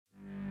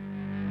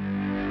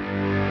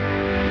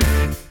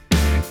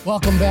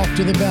Welcome back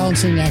to the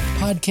Balancing Act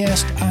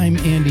podcast. I'm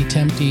Andy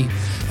Temte.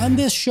 On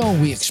this show,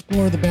 we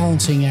explore the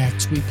balancing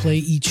acts we play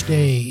each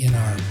day in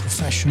our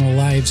professional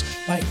lives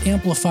by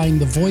amplifying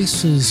the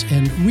voices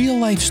and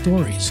real-life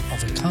stories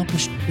of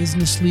accomplished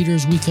business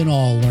leaders we can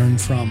all learn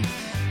from.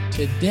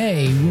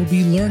 Today, we'll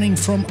be learning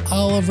from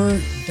Oliver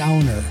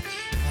Downer.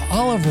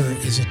 Oliver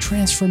is a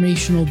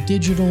transformational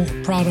digital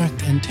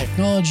product and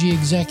technology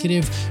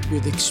executive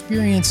with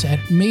experience at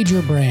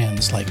major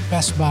brands like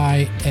Best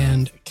Buy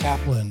and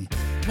Kaplan.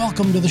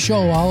 Welcome to the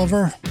show,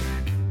 Oliver.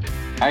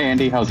 Hi,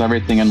 Andy. How's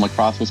everything in La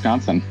Crosse,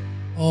 Wisconsin?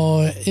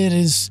 Oh,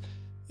 it's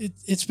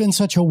been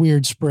such a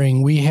weird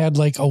spring. We had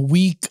like a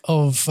week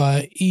of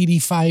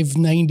 85,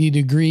 90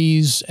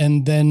 degrees,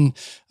 and then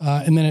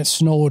it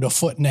snowed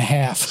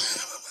 1.5 feet.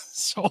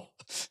 So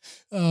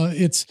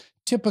it's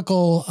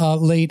typical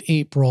late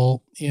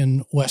April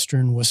in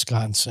western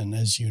Wisconsin,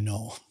 as you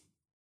know.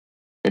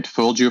 It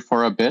fooled you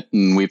for a bit,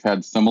 and we've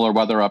had similar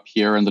weather up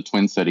here in the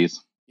Twin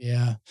Cities.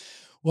 Yeah.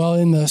 Well,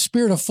 in the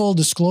spirit of full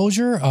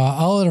disclosure,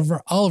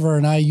 Oliver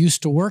and I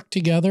used to work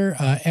together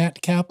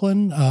at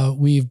Kaplan.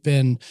 We've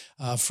been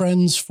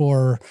friends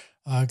for,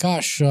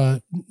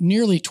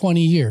 nearly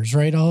 20 years,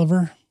 right,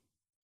 Oliver?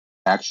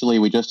 Actually,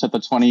 we just hit the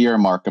 20-year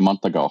mark a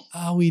month ago.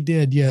 We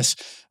did, yes.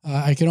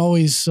 I can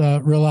always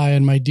rely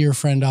on my dear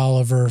friend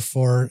Oliver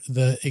for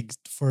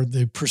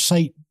the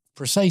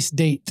precise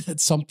date that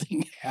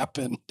something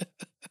happened.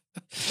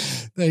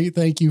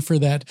 Thank you for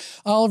that.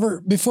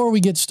 Oliver, before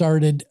we get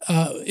started,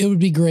 it would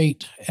be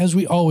great, as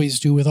we always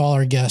do with all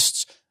our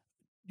guests,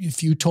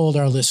 if you told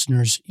our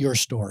listeners your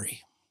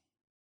story.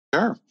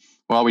 Sure.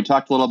 Well, we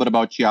talked a little bit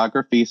about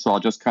geography, so I'll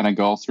just kind of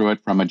go through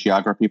it from a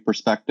geography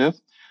perspective.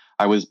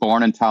 I was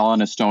born in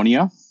Tallinn,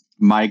 Estonia,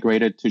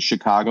 migrated to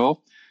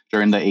Chicago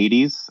during the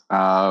 80s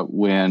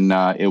when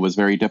it was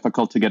very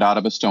difficult to get out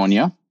of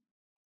Estonia.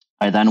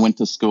 I then went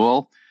to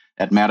school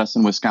at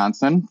Madison,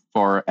 Wisconsin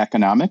for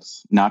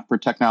economics, not for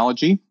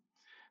technology.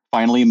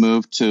 Finally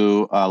moved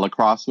to La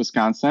Crosse,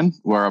 Wisconsin,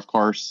 where, of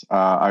course,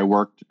 I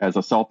worked as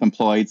a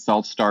self-employed,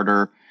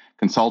 self-starter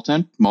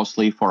consultant,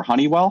 mostly for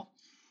Honeywell.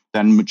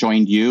 Then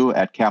joined you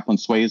at Kaplan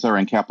Swayzer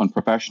and Kaplan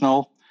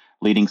Professional,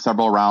 leading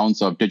several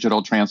rounds of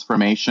digital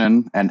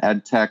transformation and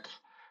ed tech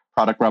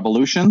product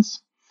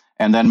revolutions.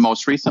 And then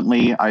most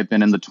recently, I've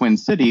been in the Twin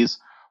Cities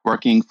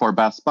working for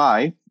Best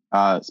Buy,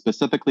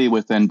 specifically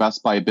within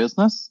Best Buy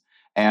Business,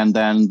 and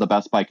then the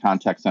Best Buy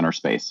Contact Center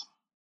space.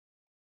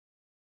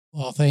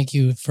 Well, thank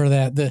you for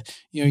that.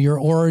 Your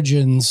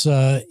origins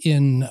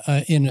in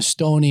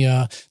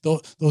Estonia,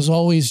 those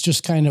always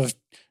just kind of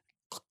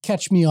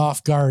catch me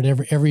off guard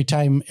every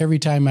time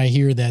I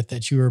hear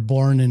that you were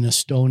born in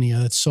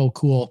Estonia. That's so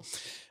cool.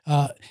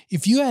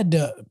 If you had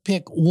to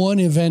pick one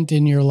event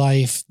in your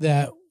life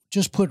that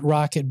just put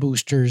rocket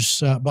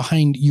boosters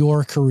behind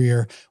your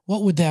career,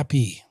 what would that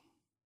be?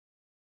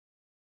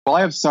 Well,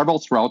 I have several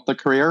throughout the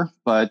career,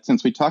 but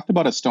since we talked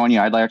about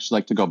Estonia, I'd actually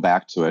like to go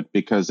back to it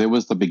because it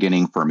was the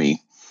beginning for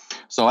me.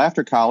 So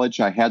after college,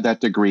 I had that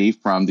degree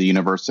from the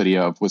University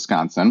of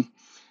Wisconsin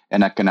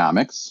in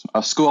economics,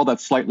 a school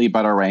that's slightly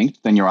better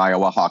ranked than your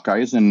Iowa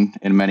Hawkeyes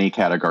in many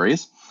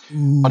categories.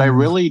 But I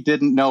really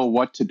didn't know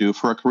what to do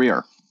for a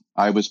career.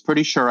 I was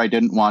pretty sure I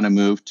didn't want to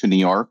move to New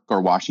York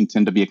or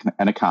Washington to be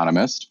an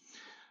economist.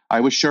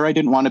 I was sure I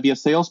didn't want to be a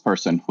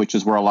salesperson, which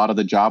is where a lot of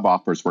the job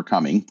offers were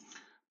coming.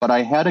 But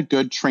I had a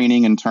good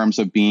training in terms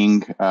of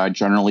being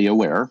generally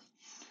aware.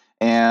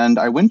 And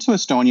I went to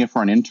Estonia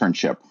for an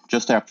internship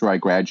just after I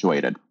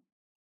graduated.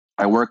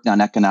 I worked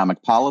on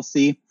economic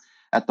policy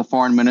at the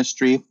foreign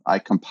ministry. I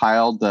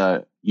compiled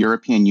the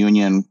European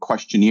Union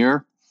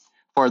questionnaire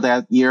for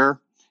that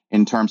year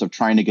in terms of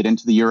trying to get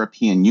into the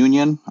European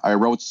Union. I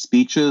wrote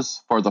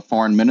speeches for the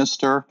foreign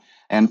minister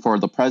and for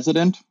the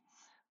president.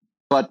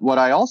 But what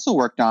I also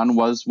worked on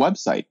was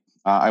website.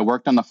 I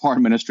worked on the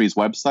foreign ministry's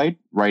website,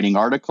 writing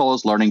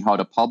articles, learning how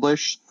to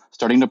publish,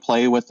 starting to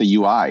play with the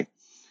UI.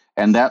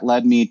 And that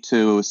led me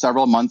to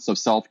several months of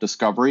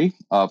self-discovery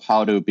of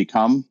how to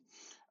become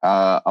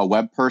a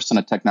web person,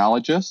 a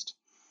technologist.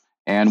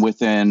 And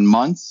within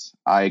months,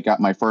 I got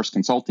my first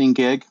consulting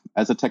gig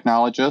as a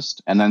technologist,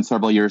 and then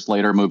several years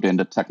later moved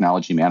into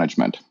technology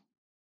management.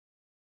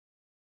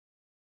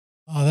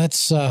 Oh,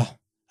 that's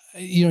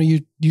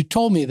you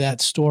told me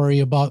that story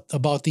about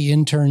the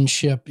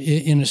internship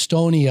in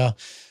Estonia,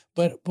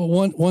 but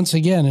once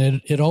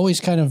again, it always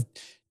kind of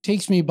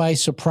takes me by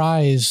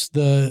surprise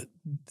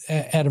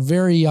at a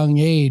very young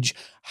age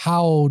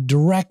how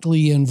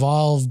directly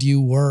involved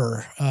you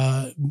were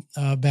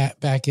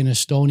back in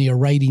Estonia,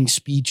 writing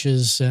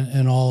speeches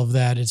and all of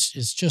that.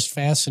 It's just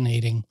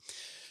fascinating.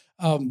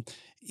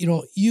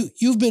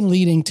 You've been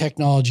leading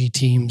technology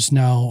teams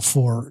now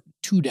for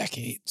 2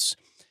 decades.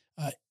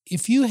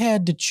 If you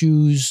had to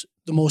choose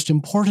the most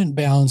important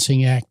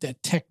balancing act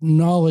that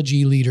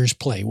technology leaders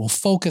play, we'll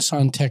focus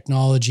on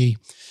technology,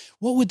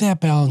 what would that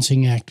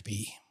balancing act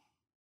be?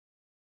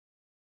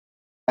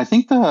 I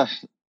think the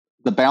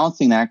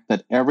balancing act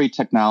that every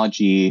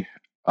technology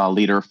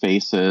leader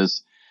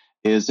faces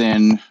is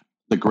in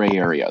the gray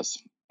areas.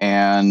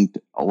 And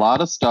a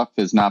lot of stuff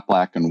is not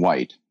black and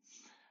white.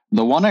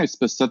 The one I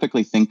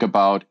specifically think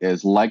about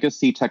is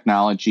legacy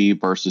technology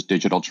versus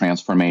digital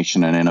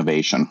transformation and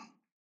innovation.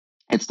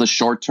 It's the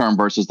short term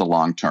versus the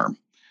long term.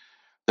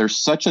 There's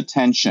such a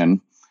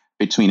tension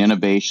between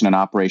innovation and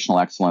operational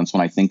excellence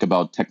when I think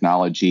about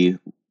technology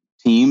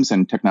teams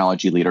and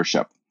technology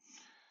leadership.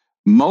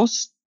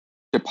 Most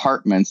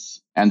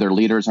departments and their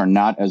leaders are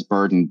not as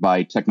burdened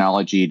by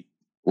technology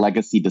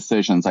legacy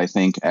decisions, I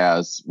think,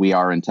 as we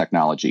are in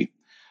technology.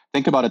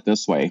 Think about it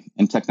this way.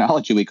 In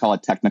technology, we call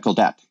it technical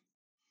debt.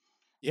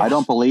 Yeah. I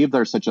don't believe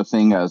there's such a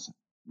thing as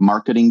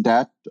marketing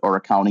debt or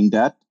accounting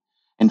debt.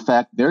 In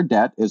fact, their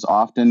debt is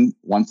often,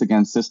 once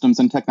again, systems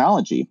and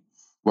technology,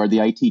 where the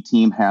IT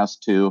team has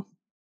to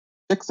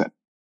fix it.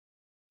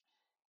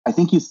 I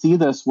think you see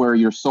this where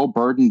you're so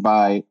burdened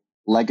by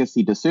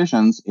legacy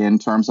decisions in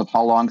terms of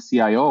how long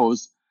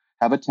CIOs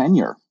have a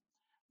tenure.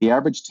 The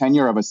average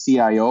tenure of a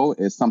CIO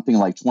is something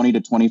like 20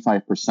 to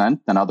 25%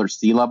 than other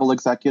C-level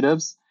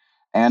executives,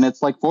 and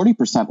it's like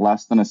 40%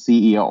 less than a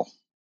CEO.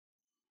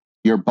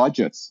 Your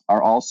budgets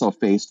are also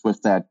faced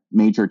with that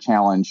major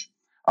challenge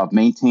of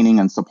maintaining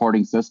and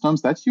supporting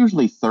systems. That's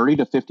usually 30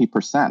 to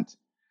 50%.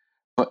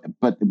 But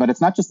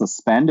it's not just the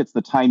spend, it's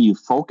the time you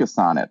focus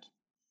on it.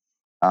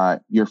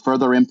 You're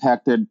further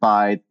impacted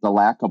by the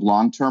lack of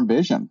long-term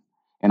vision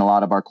in a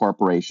lot of our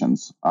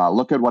corporations.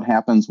 Look at what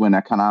happens when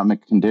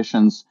economic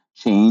conditions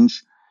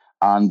change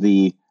on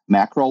the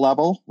macro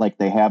level, like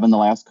they have in the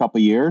last couple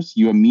of years.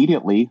 You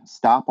immediately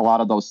stop a lot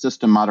of those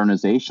system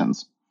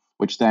modernizations,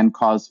 which then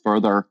cause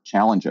further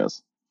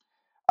challenges.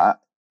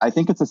 I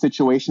think it's a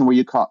situation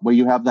where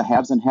you have the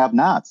haves and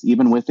have-nots,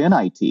 even within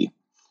IT.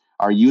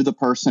 Are you the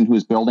person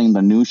who's building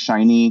the new,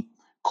 shiny,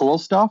 cool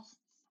stuff,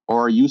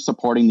 or are you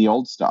supporting the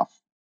old stuff?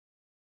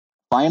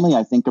 Finally,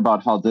 I think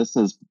about how this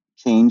has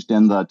changed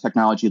in the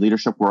technology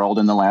leadership world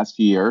in the last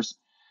few years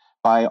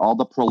by all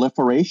the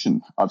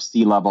proliferation of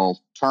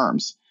C-level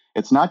terms.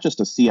 It's not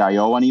just a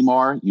CIO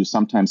anymore. You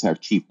sometimes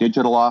have chief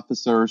digital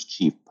officers,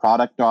 chief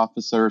product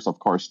officers, of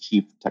course,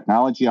 chief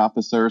technology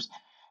officers,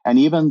 and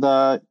even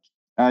the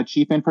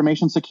chief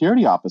information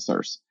security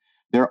officers.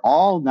 They're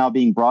all now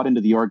being brought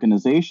into the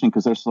organization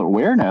because there's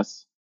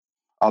awareness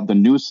of the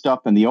new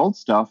stuff and the old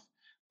stuff.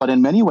 But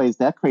in many ways,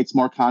 that creates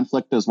more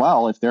conflict as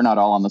well if they're not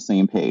all on the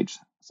same page.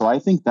 So I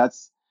think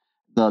that's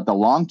the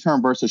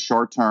long-term versus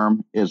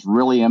short-term is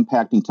really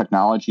impacting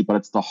technology, but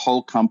it's the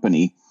whole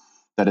company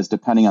that is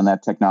depending on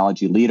that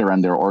technology leader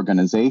and their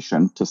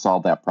organization to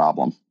solve that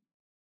problem.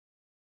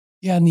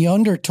 Yeah, and the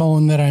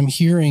undertone that I'm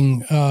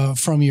hearing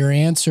from your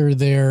answer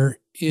there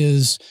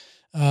is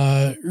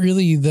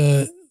really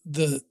the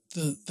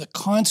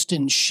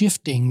constant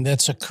shifting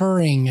that's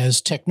occurring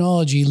as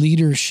technology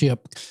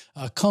leadership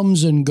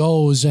comes and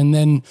goes, and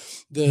then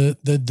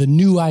the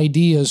new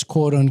ideas,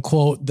 quote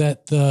unquote,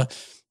 that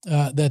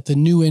the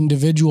new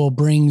individual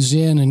brings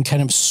in and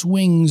kind of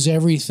swings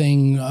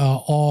everything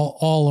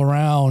all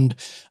around,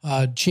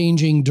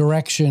 changing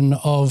direction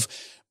of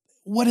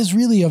what is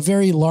really a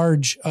very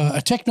large,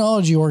 a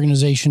technology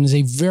organization is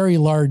a very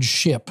large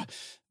ship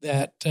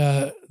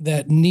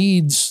that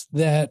needs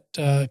that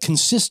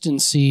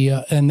consistency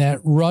and that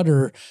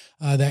rudder,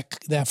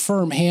 that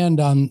firm hand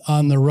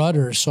on the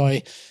rudder. So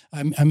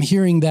I'm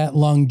hearing that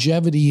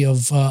longevity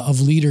of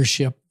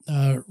leadership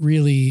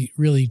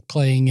really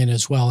playing in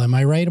as well. Am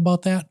I right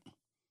about that?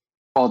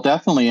 Well,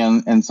 definitely.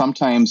 And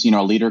sometimes,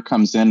 a leader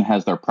comes in,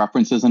 has their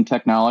preferences in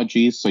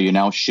technology. So you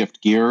now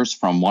shift gears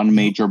from one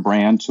major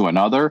brand to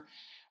another.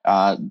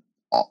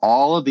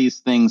 All of these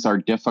things are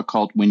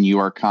difficult when you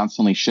are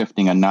constantly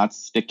shifting and not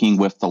sticking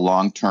with the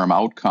long-term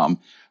outcome,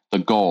 the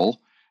goal,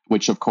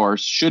 which of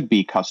course should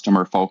be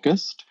customer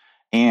focused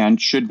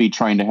and should be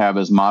trying to have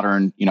as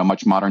modern,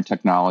 much modern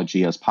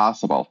technology as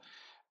possible.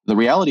 The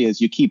reality is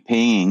you keep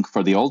paying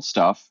for the old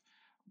stuff,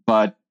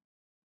 but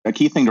a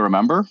key thing to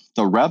remember,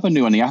 the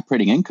revenue and the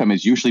operating income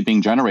is usually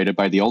being generated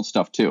by the old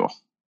stuff too.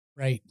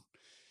 Right.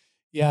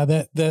 Yeah,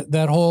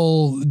 that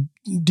whole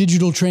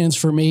digital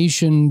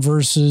transformation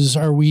versus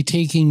are we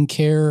taking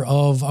care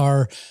of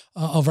our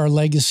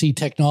legacy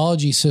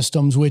technology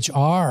systems, which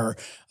are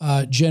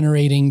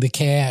generating the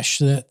cash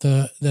that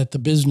the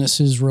business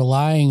is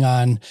relying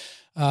on.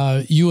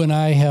 You and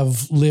I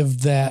have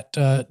lived that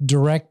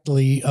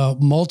directly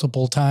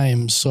multiple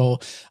times. So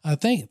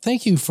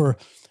thank you for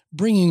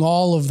bringing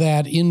all of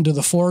that into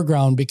the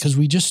foreground, because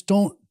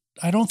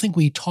I don't think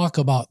we talk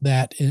about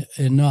that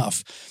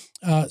enough.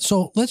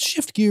 So let's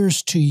shift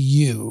gears to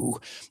you.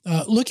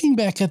 Looking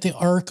back at the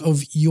arc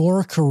of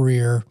your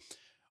career,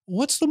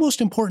 what's the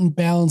most important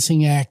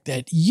balancing act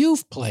that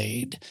you've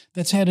played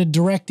that's had a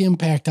direct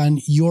impact on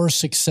your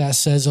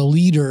success as a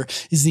leader?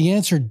 Is the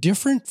answer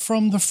different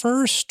from the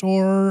first,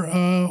 or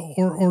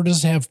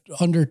does it have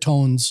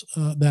undertones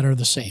that are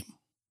the same?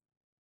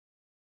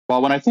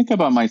 Well, when I think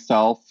about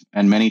myself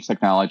and many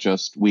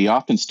technologists, we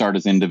often start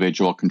as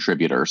individual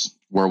contributors,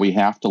 where we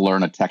have to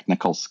learn a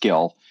technical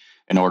skill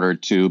in order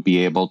to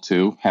be able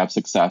to have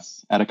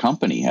success at a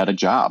company, at a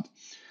job.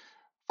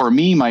 For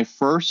me, my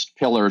first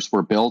pillars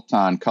were built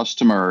on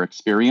customer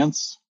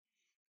experience,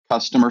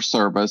 customer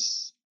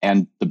service,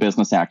 and the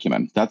business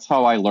acumen. That's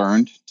how I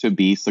learned to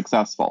be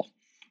successful.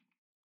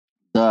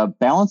 The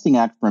balancing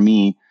act for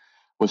me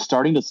was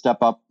starting to step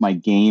up my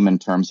game in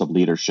terms of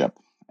leadership.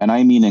 And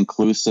I mean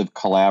inclusive,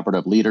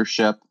 collaborative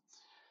leadership.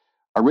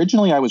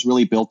 Originally, I was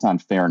really built on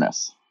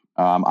fairness.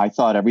 I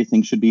thought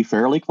everything should be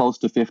fairly close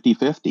to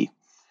 50-50.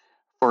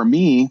 For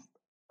me,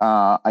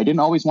 I didn't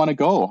always want to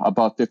go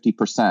above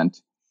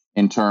 50%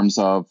 in terms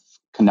of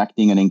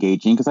connecting and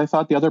engaging because I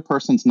thought the other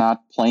person's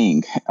not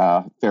playing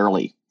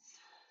fairly.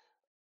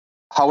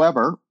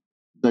 However,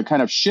 the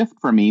kind of shift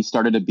for me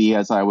started to be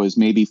as I was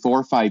maybe 4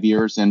 or 5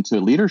 years into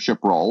leadership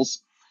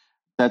roles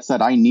that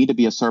said, I need to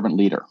be a servant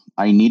leader.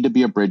 I need to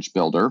be a bridge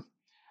builder.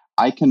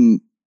 I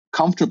can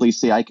comfortably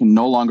say I can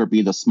no longer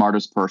be the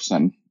smartest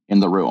person in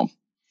the room.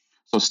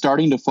 So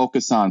starting to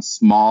focus on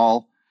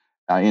small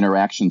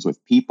interactions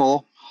with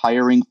people,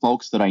 hiring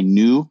folks that I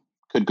knew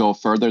could go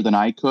further than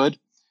I could.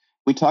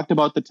 We talked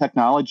about the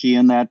technology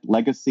in that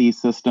legacy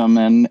system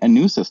and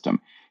new system.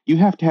 You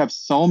have to have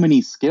so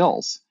many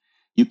skills.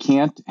 You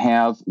can't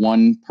have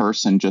one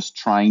person just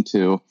trying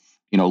to,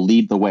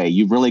 lead the way.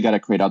 You've really got to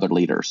create other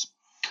leaders.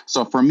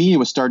 So for me, it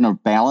was starting to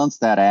balance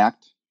that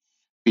act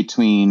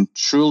between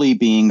truly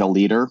being a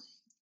leader,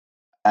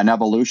 an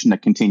evolution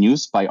that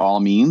continues by all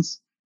means,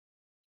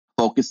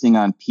 focusing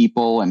on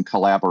people and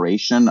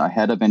collaboration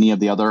ahead of any of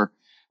the other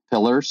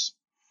pillars.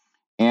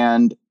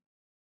 And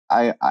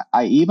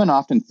I even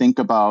often think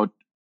about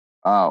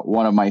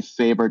one of my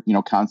favorite,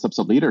 concepts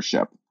of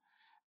leadership,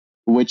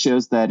 which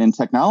is that in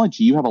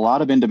technology, you have a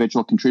lot of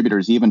individual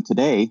contributors even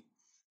today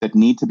that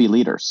need to be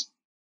leaders.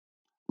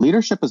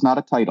 Leadership is not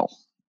a title.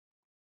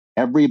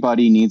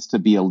 Everybody needs to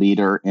be a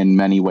leader in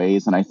many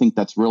ways, and I think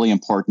that's really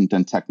important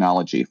in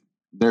technology.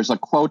 There's a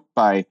quote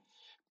by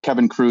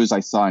Kevin Kruse I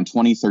saw in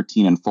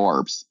 2013 in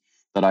Forbes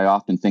that I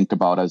often think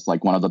about as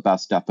like one of the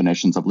best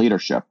definitions of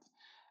leadership.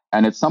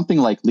 And it's something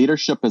like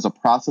leadership is a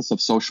process of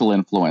social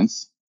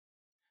influence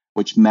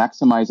which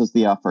maximizes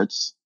the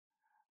efforts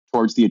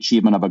towards the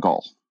achievement of a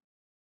goal.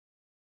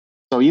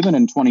 So even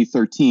in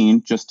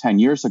 2013, just 10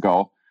 years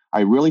ago,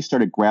 I really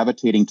started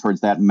gravitating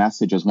towards that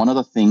message as one of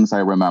the things I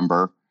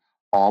remember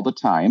all the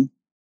time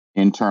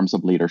in terms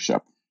of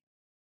leadership.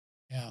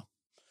 Yeah.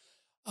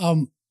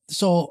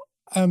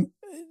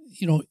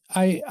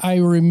 I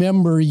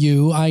remember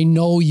you, I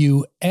know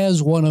you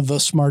as one of the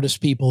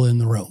smartest people in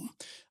the room.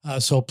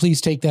 So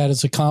please take that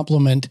as a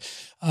compliment.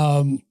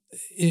 Do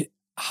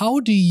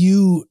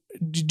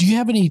you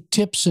have any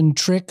tips and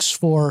tricks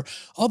for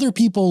other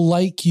people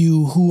like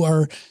you who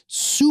are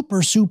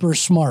super, super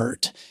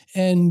smart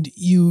and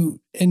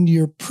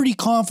you're pretty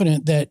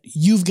confident that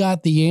you've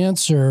got the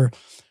answer,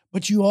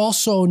 but you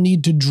also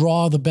need to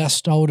draw the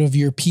best out of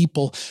your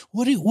people?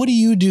 What do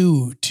you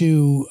do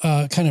to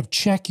kind of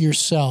check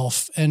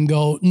yourself and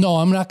go, no,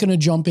 I'm not going to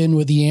jump in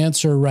with the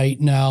answer right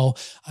now.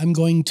 I'm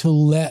going to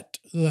let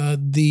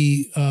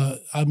the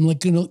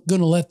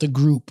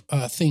group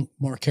think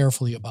more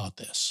carefully about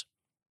this.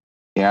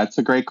 Yeah, it's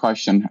a great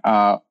question.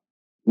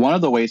 One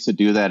of the ways to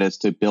do that is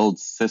to build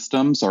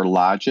systems or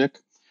logic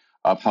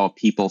of how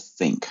people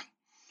think.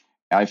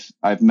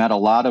 I've met a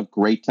lot of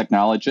great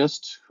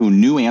technologists who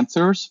knew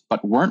answers,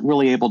 but weren't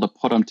really able to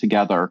put them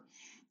together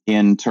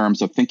in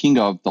terms of thinking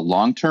of the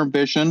long-term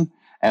vision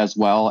as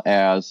well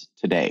as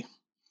today.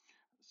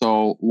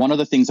 So one of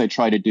the things I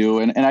try to do,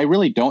 and I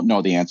really don't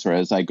know the answer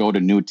as I go to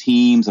new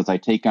teams, as I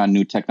take on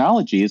new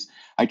technologies,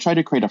 I try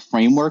to create a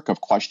framework of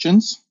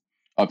questions,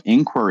 of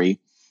inquiry,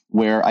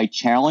 where I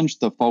challenge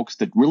the folks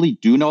that really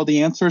do know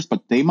the answers,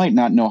 but they might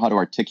not know how to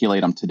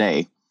articulate them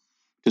today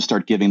to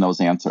start giving those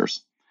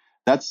answers.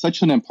 That's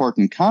such an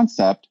important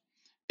concept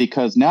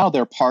because now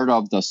they're part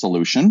of the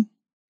solution.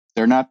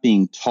 They're not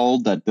being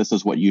told that this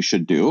is what you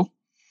should do.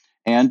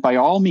 And by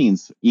all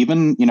means,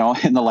 even,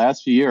 in the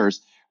last few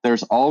years,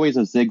 there's always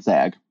a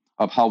zigzag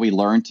of how we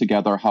learn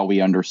together, how we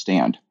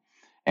understand.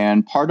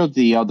 And part of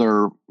the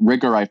other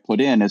rigor I've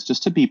put in is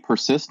just to be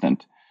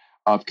persistent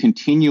of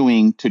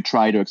continuing to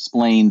try to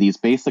explain these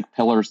basic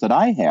pillars that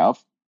I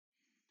have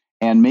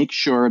and make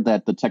sure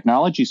that the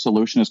technology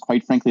solution is,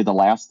 quite frankly, the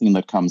last thing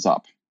that comes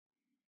up.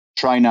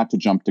 Try not to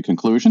jump to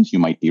conclusions. You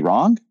might be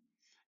wrong.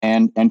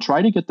 And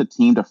try to get the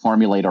team to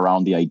formulate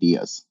around the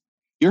ideas.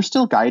 You're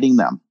still guiding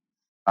them.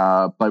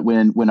 But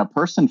when a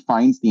person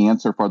finds the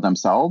answer for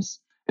themselves,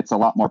 it's a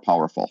lot more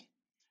powerful.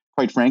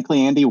 Quite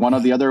frankly, Andy, one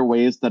of the other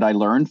ways that I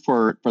learned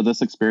for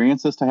this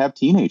experience is to have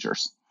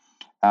teenagers.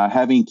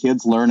 Having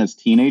kids learn as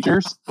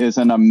teenagers is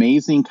an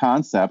amazing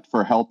concept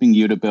for helping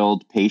you to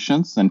build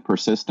patience and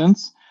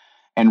persistence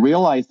and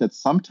realize that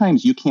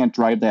sometimes you can't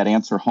drive that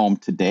answer home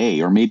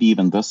today or maybe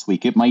even this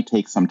week. It might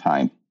take some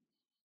time.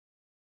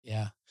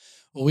 Yeah.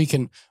 Well, we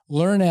can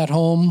learn at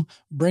home,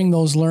 bring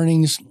those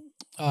learnings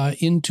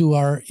into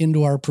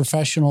our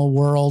professional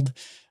world.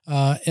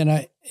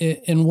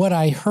 And what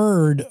I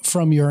heard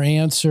from your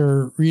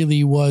answer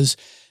really was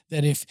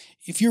that if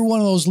you're one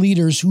of those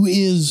leaders who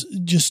is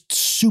just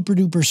super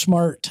duper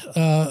smart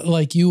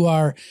like you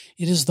are,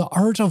 it is the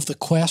art of the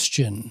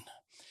question.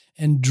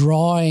 and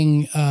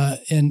drawing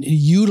and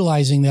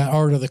utilizing that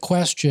art of the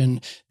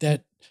question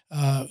that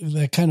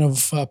kind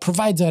of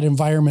provides that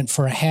environment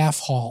for a half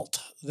halt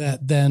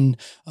that then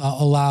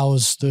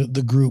allows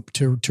the group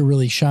to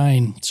really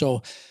shine.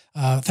 So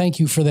thank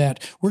you for that.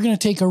 We're going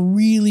to take a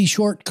really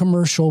short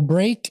commercial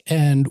break,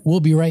 and we'll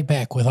be right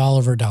back with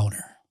Oliver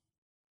Downer.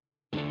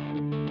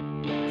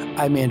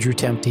 I'm Andrew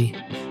Temte.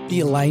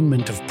 The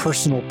alignment of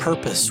personal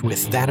purpose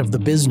with that of the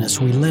business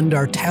we lend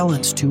our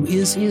talents to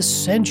is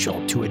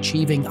essential to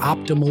achieving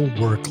optimal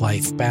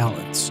work-life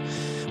balance.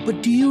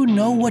 But do you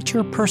know what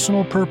your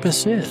personal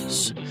purpose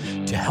is?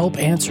 To help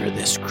answer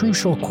this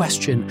crucial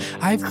question,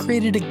 I've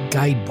created a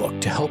guidebook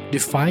to help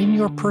define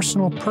your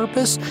personal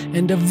purpose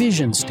and a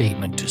vision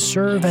statement to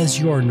serve as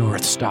your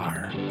North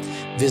Star.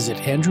 Visit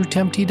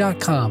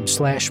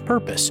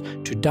andrewtemte.com/purpose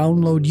to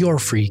download your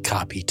free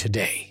copy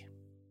today.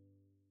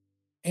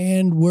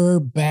 And we're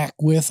back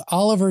with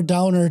Oliver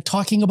Downer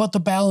talking about the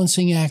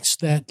balancing acts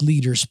that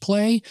leaders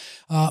play.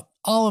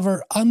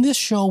 Oliver, on this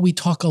show, we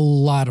talk a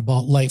lot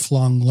about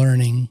lifelong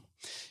learning.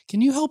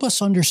 Can you help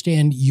us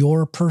understand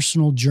your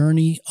personal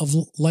journey of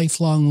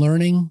lifelong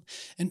learning?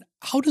 And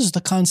how does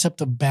the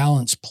concept of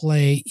balance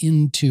play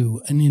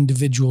into an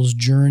individual's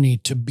journey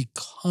to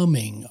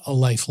becoming a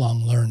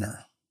lifelong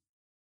learner?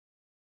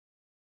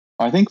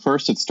 I think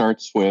first it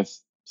starts with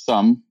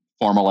some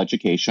formal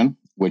education,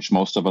 which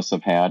most of us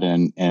have had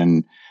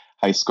in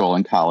high school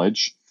and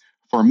college.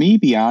 For me,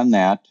 beyond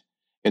that,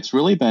 it's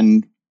really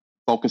been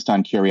focused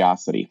on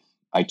curiosity.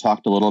 I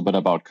talked a little bit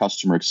about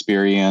customer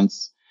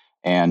experience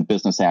and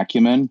business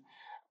acumen.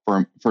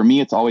 For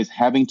me, it's always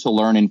having to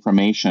learn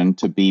information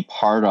to be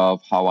part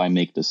of how I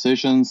make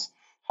decisions,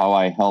 how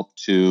I help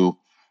to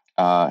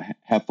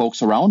have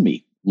folks around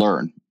me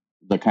learn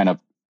the kind of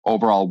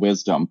overall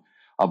wisdom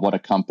of what a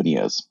company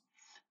is.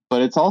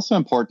 But it's also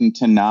important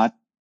to not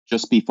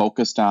just be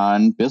focused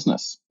on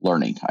business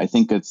learning. I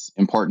think it's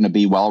important to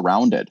be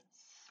well-rounded.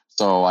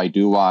 So I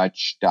do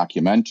watch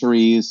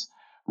documentaries,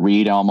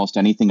 read almost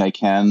anything I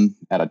can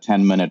at a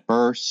 10-minute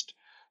burst,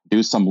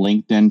 do some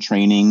LinkedIn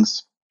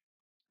trainings,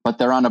 but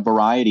they're on a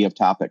variety of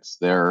topics.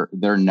 They're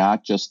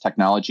not just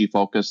technology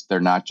focused. They're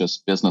not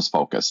just business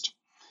focused.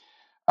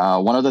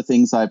 One of the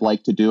things I'd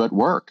like to do at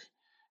work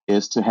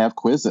is to have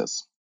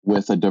quizzes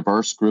with a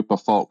diverse group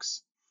of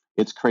folks.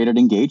 It's created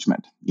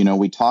engagement. You know,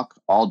 we talk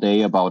all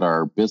day about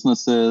our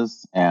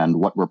businesses and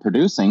what we're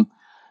producing.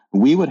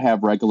 We would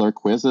have regular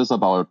quizzes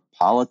about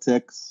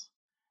politics,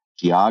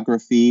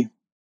 geography,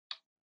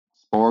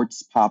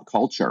 sports, pop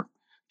culture,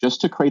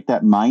 just to create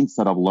that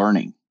mindset of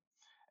learning.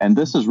 And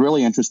this is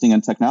really interesting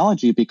in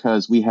technology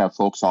because we have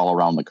folks all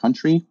around the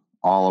country,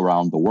 all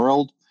around the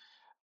world.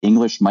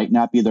 English might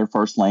not be their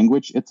first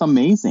language. It's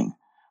amazing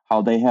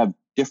how they have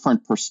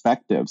different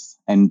perspectives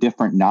and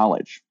different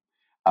knowledge.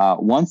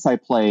 Once I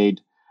played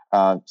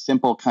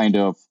simple kind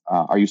of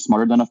Are You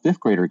Smarter Than a Fifth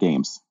Grader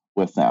games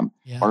with them,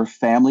 or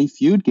Family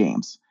Feud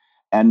games.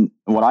 And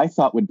what I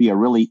thought would be a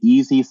really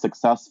easy,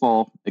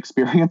 successful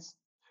experience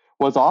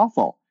was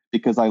awful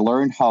because I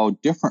learned how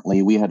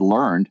differently we had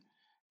learned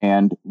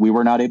and we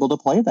were not able to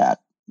play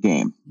that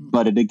game.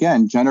 But it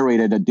again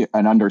generated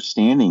an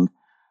understanding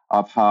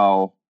of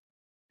how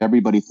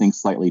everybody thinks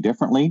slightly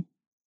differently,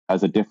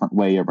 has a different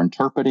way of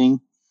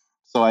interpreting.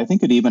 So I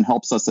think it even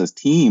helps us as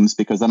teams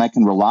because then I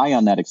can rely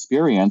on that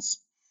experience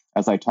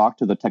as I talk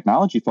to the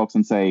technology folks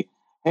and say,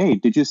 hey,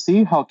 did you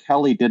see how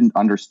Kelly didn't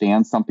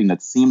understand something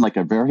that seemed like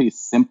a very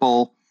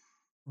simple,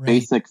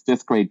 basic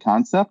fifth grade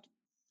concept?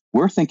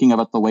 We're thinking of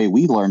it the way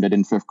we learned it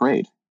in fifth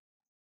grade.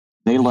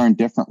 They learned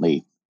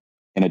differently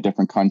in a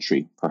different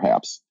country,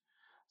 perhaps.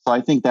 So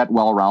I think that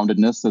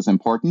well-roundedness is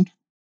important.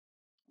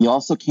 You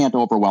also can't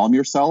overwhelm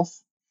yourself.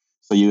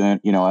 So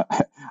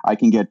I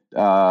can get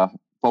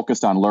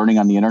focused on learning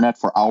on the internet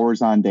for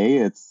hours on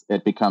day.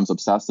 It becomes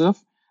obsessive.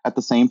 At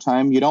the same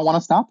time, you don't want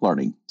to stop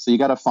learning. So you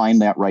got to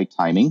find that right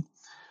timing.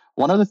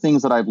 One of the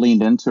things that I've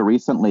leaned into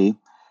recently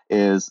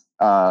is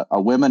a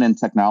women in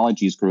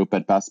technologies group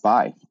at Best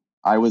Buy.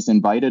 I was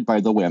invited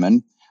by the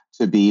women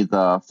to be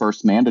the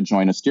first man to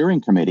join a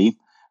steering committee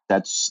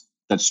that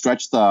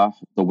stretched the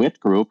WIT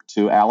group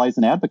to allies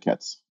and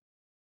advocates.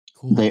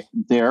 Cool.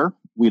 There,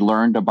 we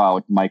learned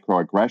about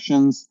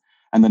microaggressions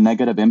and the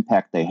negative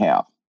impact they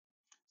have.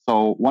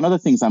 So one of the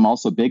things I'm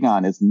also big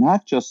on is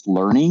not just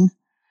learning,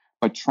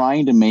 but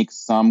trying to make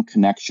some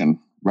connection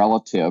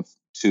relative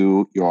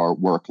to your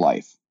work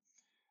life.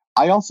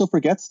 I also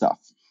forget stuff.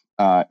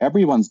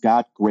 Everyone's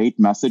got great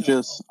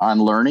messages on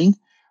learning,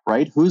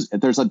 right?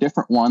 There's a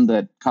different one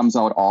that comes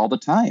out all the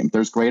time.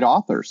 There's great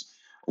authors.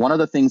 One of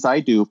the things I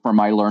do for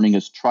my learning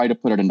is try to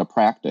put it into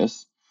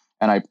practice.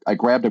 And I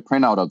grabbed a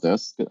printout of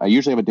this. I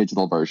usually have a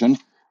digital version,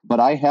 but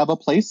I have a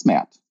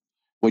placemat,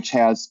 which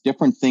has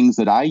different things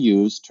that I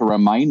use to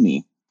remind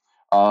me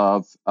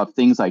of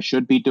things I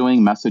should be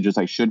doing, messages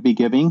I should be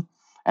giving.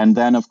 And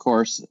then, of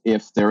course,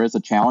 if there is a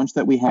challenge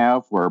that we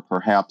have where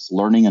perhaps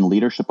learning and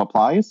leadership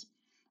applies,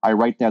 I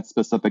write that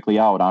specifically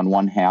out on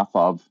one half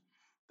of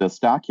this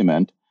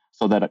document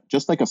so that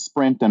just like a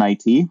sprint in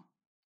IT,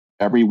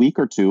 every week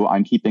or two,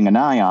 I'm keeping an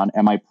eye on,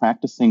 am I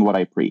practicing what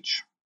I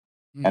preach?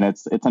 And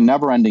it's a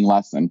never-ending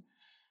lesson,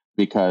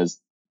 because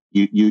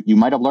you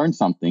might have learned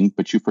something,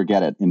 but you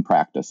forget it in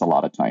practice a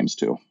lot of times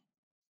too.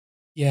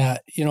 Yeah,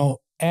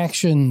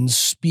 actions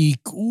speak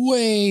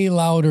way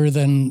louder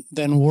than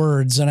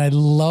words, and I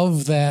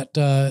love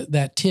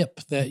that tip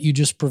that you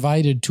just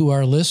provided to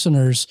our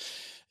listeners.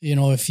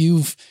 If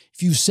you've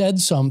said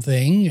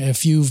something,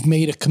 if you've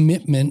made a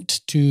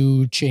commitment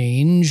to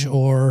change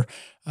or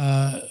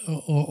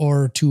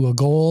to a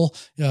goal,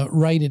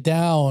 write it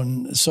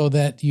down so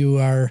that you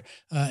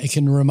it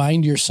can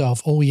remind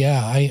yourself, oh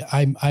yeah,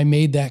 I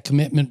made that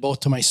commitment both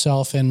to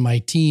myself and my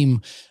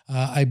team.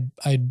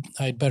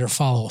 I'd better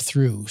follow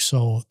through.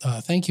 So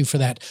thank you for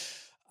that.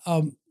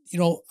 On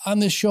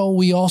this show,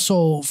 we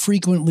also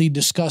frequently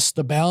discuss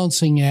the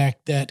balancing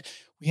act that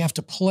we have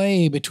to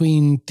play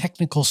between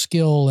technical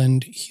skill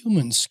and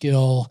human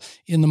skill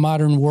in the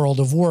modern world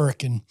of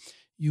work. And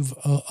you've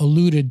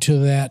alluded to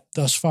that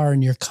thus far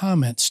in your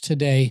comments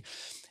today.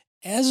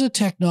 As a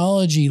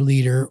technology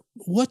leader,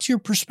 what's your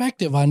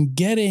perspective on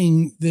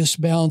getting this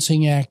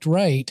balancing act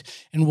right?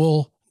 And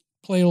we'll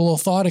play a little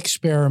thought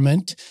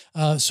experiment.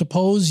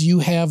 Suppose you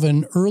have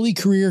an early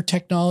career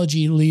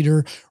technology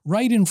leader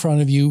right in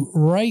front of you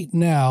right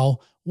now.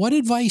 What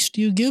advice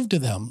do you give to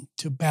them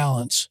to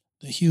balance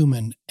the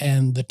human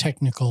and the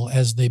technical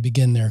as they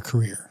begin their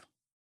career?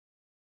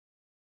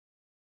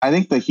 I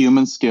think the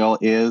human skill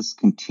is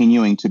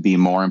continuing to be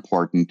more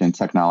important in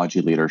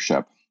technology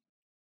leadership.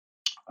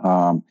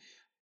 I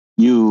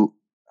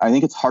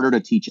think it's harder to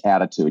teach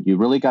attitude. You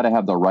really got to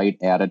have the right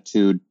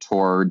attitude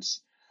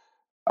towards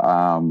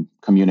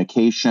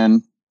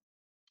communication,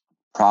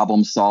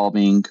 problem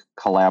solving,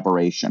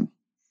 collaboration.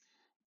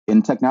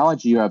 In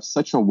technology, you have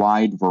such a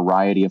wide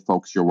variety of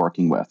folks you're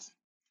working with.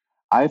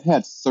 I've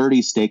had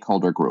 30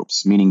 stakeholder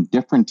groups, meaning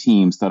different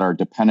teams that are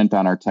dependent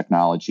on our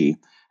technology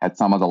at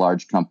some of the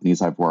large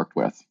companies I've worked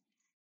with.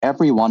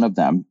 Every one of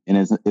them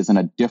is in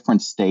a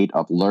different state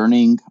of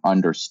learning,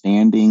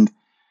 understanding.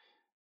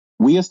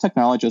 We as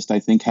technologists, I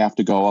think, have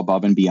to go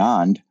above and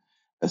beyond,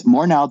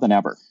 more now than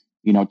ever.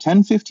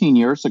 10, 15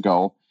 years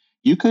ago,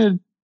 you could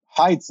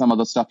hide some of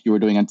the stuff you were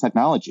doing in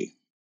technology.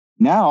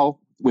 Now,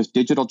 with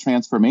digital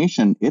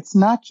transformation, it's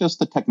not just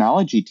the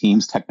technology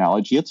team's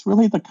technology, it's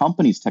really the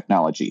company's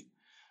technology.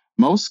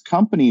 Most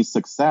companies'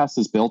 success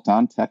is built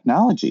on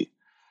technology.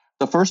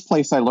 The first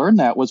place I learned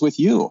that was with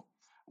you,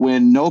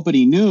 when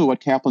nobody knew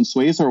what Kaplan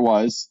Swayzer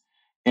was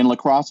in La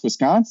Crosse,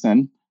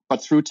 Wisconsin,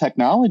 but through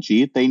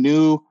technology, they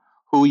knew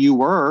who you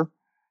were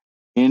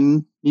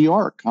in New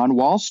York, on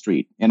Wall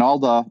Street, in all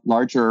the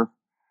larger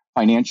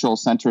financial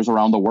centers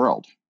around the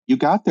world. You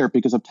got there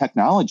because of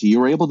technology. You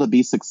were able to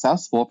be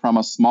successful from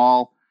a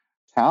small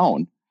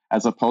town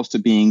as opposed to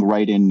being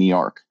right in New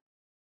York.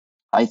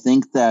 I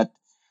think that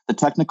the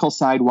technical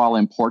side, while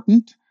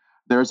important,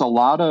 there's a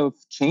lot of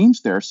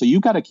change there. So you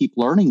got to keep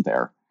learning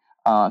there.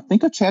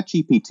 Think of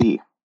ChatGPT.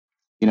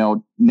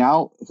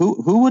 Now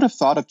who would have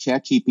thought of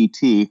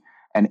ChatGPT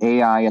and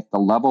AI at the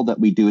level that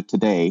we do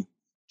today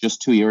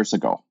just 2 years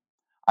ago?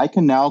 I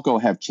can now go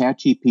have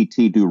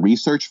ChatGPT do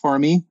research for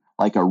me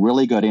like a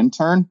really good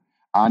intern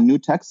on new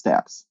tech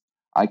stacks.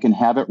 I can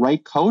have it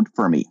write code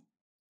for me.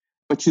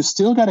 But you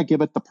still got to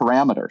give it the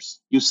parameters.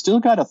 You still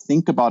got to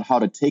think about how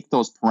to take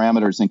those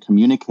parameters and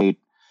communicate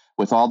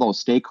with all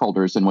those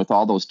stakeholders and with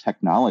all those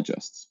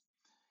technologists.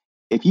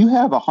 If you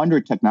have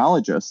 100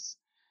 technologists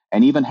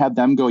and even have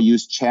them go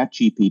use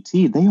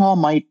ChatGPT, they all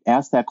might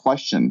ask that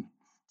question,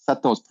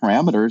 set those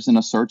parameters in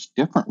a search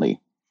differently.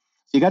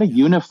 So you got to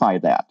unify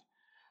that.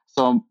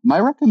 So my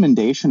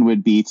recommendation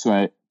would be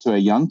to a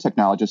young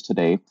technologist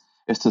today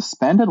is to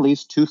spend at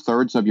least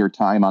 2/3 of your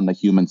time on the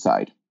human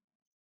side.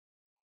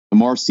 The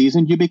more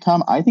seasoned you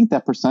become, I think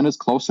that percent is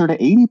closer to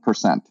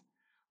 80%,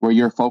 where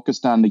you're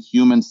focused on the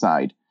human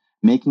side,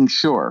 making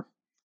sure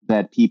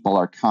that people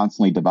are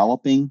constantly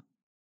developing,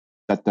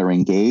 that they're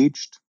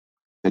engaged,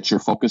 that you're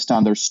focused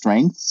on their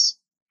strengths,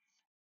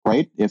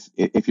 right?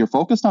 If you're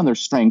focused on their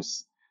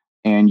strengths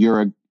and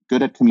you're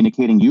good at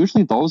communicating,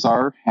 usually those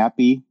are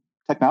happy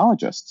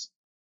technologists.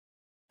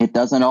 It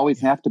doesn't always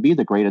have to be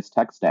the greatest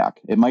tech stack.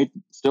 It might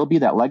still be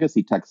that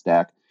legacy tech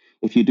stack.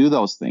 If you do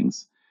those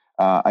things,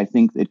 I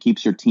think it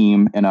keeps your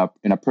team in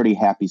a pretty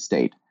happy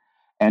state.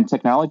 And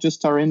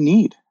technologists are in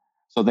need.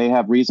 So they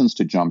have reasons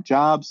to jump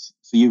jobs.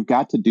 So you've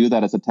got to do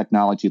that as a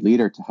technology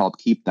leader to help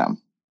keep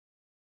them.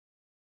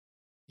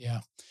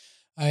 Yeah.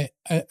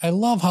 I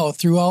love how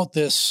throughout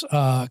this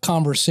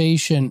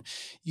conversation,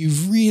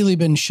 you've really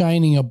been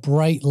shining a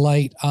bright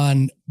light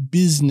on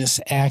business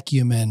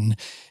acumen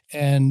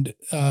and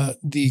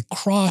the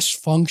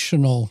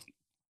cross-functional,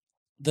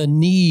 the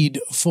need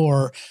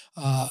for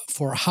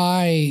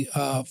high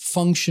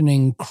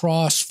functioning,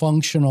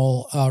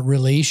 cross-functional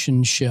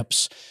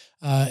relationships.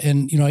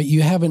 And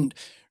you haven't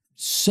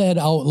said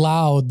out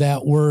loud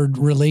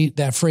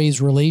that phrase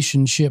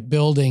relationship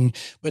building,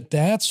 but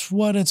that's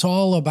what it's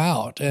all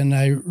about. And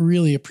I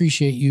really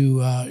appreciate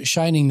you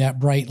shining that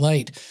bright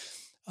light.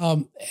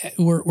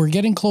 We're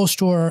getting close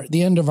to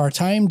the end of our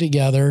time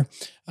together.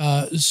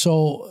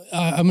 So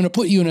I'm going to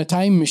put you in a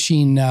time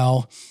machine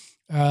now.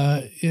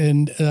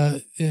 And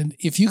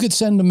if you could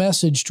send a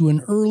message to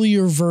an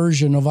earlier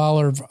version of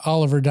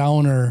Oliver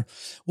Downer,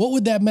 what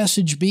would that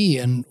message be?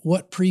 And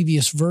what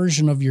previous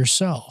version of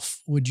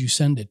yourself would you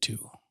send it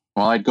to?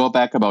 Well, I'd go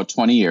back about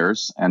 20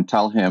 years and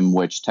tell him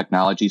which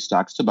technology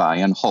stocks to buy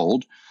and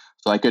hold,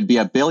 so I could be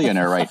a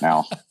billionaire right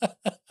now.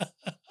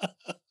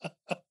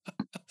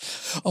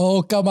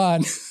 Oh, come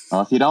on.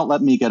 Well, if you don't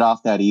let me get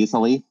off that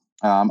easily,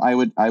 I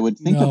would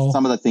think of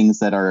some of the things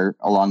that are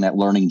along that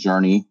learning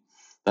journey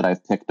that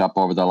I've picked up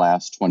over the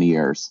last 20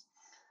 years.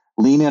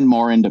 Lean in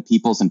more into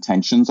people's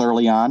intentions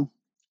early on.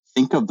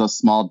 Think of the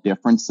small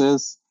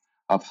differences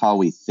of how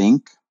we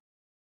think,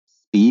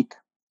 speak,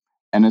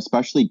 and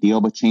especially deal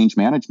with change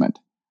management.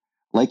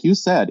 Like you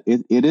said,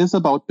 it is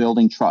about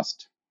building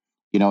trust.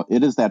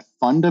 It is that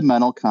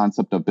fundamental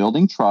concept of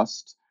building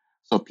trust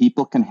so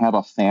people can have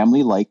a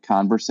family-like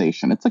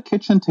conversation. It's a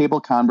kitchen table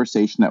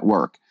conversation at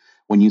work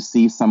when you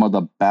see some of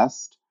the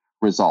best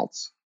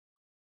results.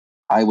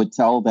 I would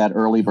tell that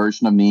early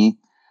version of me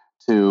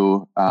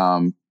to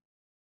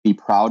be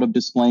proud of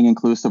displaying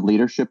inclusive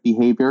leadership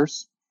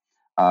behaviors,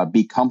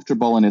 be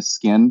comfortable in his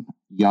skin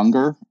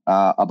younger,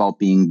 about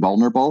being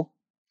vulnerable,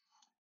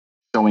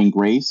 showing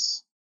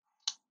grace,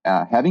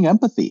 having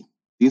empathy.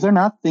 These are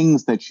not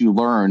things that you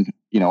learn,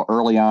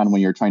 early on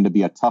when you're trying to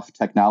be a tough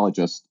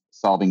technologist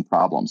solving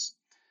problems.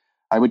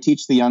 I would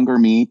teach the younger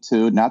me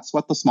to not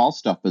sweat the small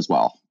stuff as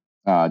well.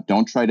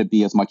 Don't try to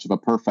be as much of a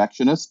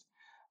perfectionist.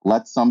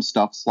 Let some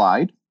stuff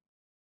slide.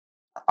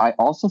 I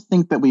also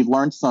think that we've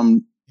learned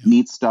some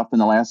neat stuff in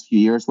the last few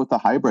years with the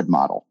hybrid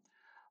model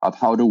of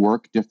how to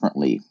work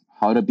differently,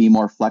 how to be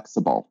more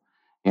flexible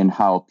in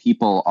how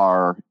people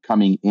are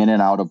coming in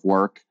and out of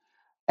work,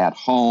 at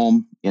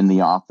home, in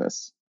the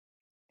office.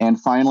 And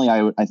finally,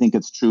 I think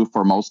it's true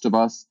for most of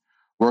us,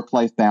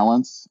 work-life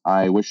balance.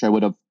 I wish I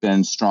would have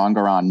been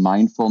stronger on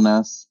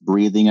mindfulness,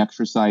 breathing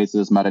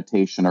exercises,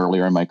 meditation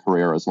earlier in my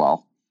career as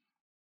well.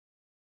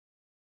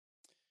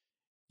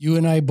 You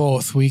and I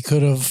both, we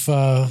could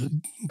have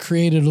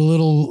created a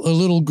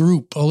little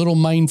group, a little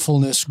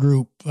mindfulness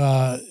group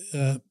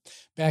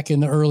back in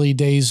the early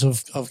days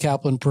of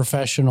Kaplan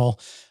Professional.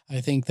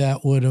 I think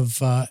that would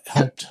have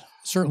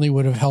certainly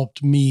would have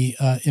helped me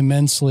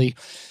immensely.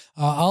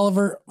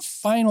 Oliver,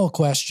 final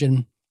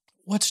question.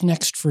 What's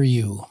next for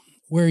you?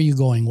 Where are you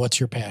going? What's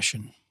your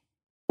passion?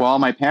 Well,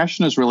 my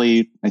passion is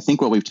really, I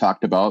think, what we've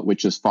talked about,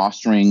 which is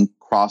fostering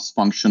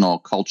cross-functional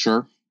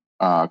culture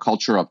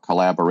of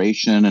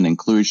collaboration and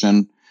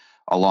inclusion,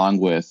 along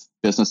with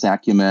business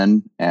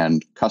acumen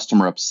and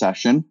customer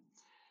obsession,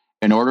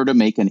 in order to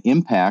make an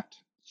impact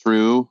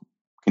through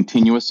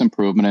continuous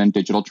improvement and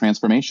digital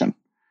transformation.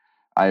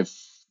 I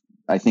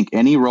think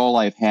any role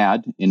I've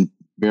had in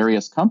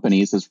various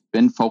companies has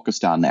been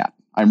focused on that.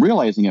 I'm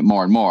realizing it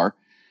more and more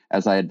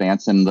as I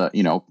advance in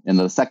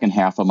the second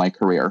half of my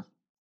career.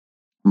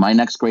 My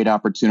next great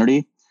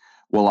opportunity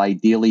will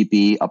ideally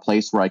be a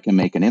place where I can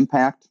make an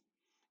impact.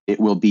 It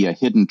will be a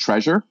hidden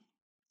treasure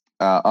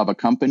of a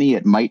company.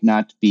 It might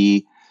not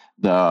be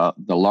the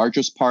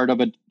largest part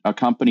of a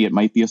company. It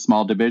might be a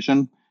small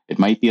division. It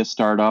might be a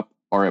startup,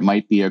 or it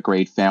might be a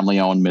great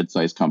family-owned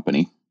mid-sized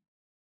company.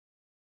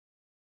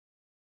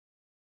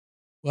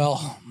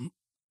 Well,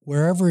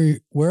 wherever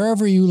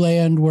you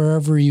land,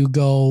 wherever you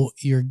go,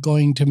 you're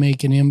going to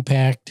make an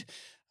impact.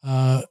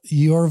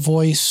 Your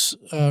voice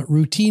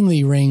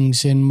routinely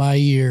rings in my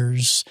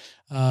ears.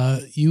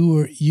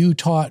 You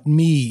taught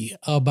me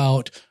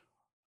about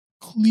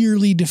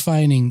clearly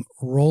defining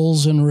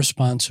roles and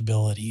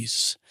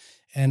responsibilities,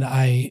 and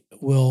I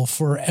will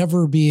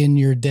forever be in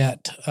your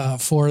debt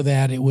for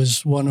that. It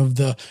was one of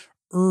the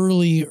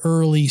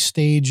early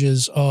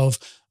stages of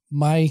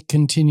my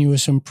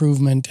continuous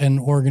improvement and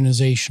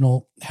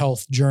organizational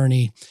health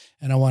journey.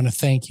 And I want to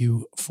thank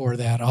you for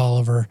that,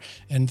 Oliver.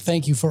 And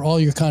thank you for all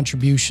your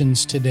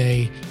contributions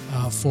today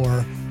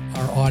for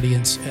our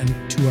audience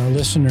and to our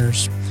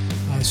listeners.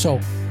 So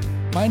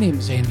my name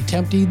is Andy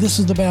Tempty. This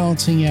is the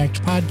Balancing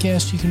Act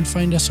podcast. You can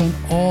find us on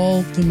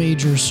all the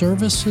major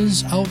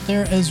services out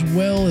there, as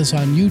well as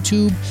on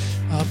YouTube.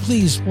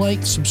 Please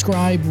like,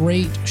 subscribe,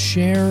 rate,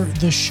 share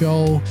the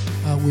show.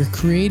 We're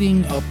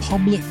creating a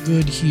public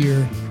good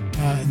here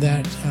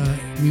that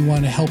we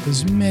want to help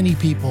as many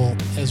people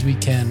as we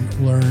can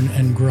learn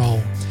and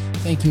grow.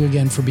 Thank you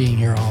again for being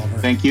here, Oliver.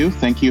 Thank you.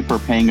 Thank you for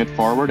paying it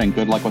forward, and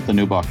good luck with the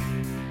new book.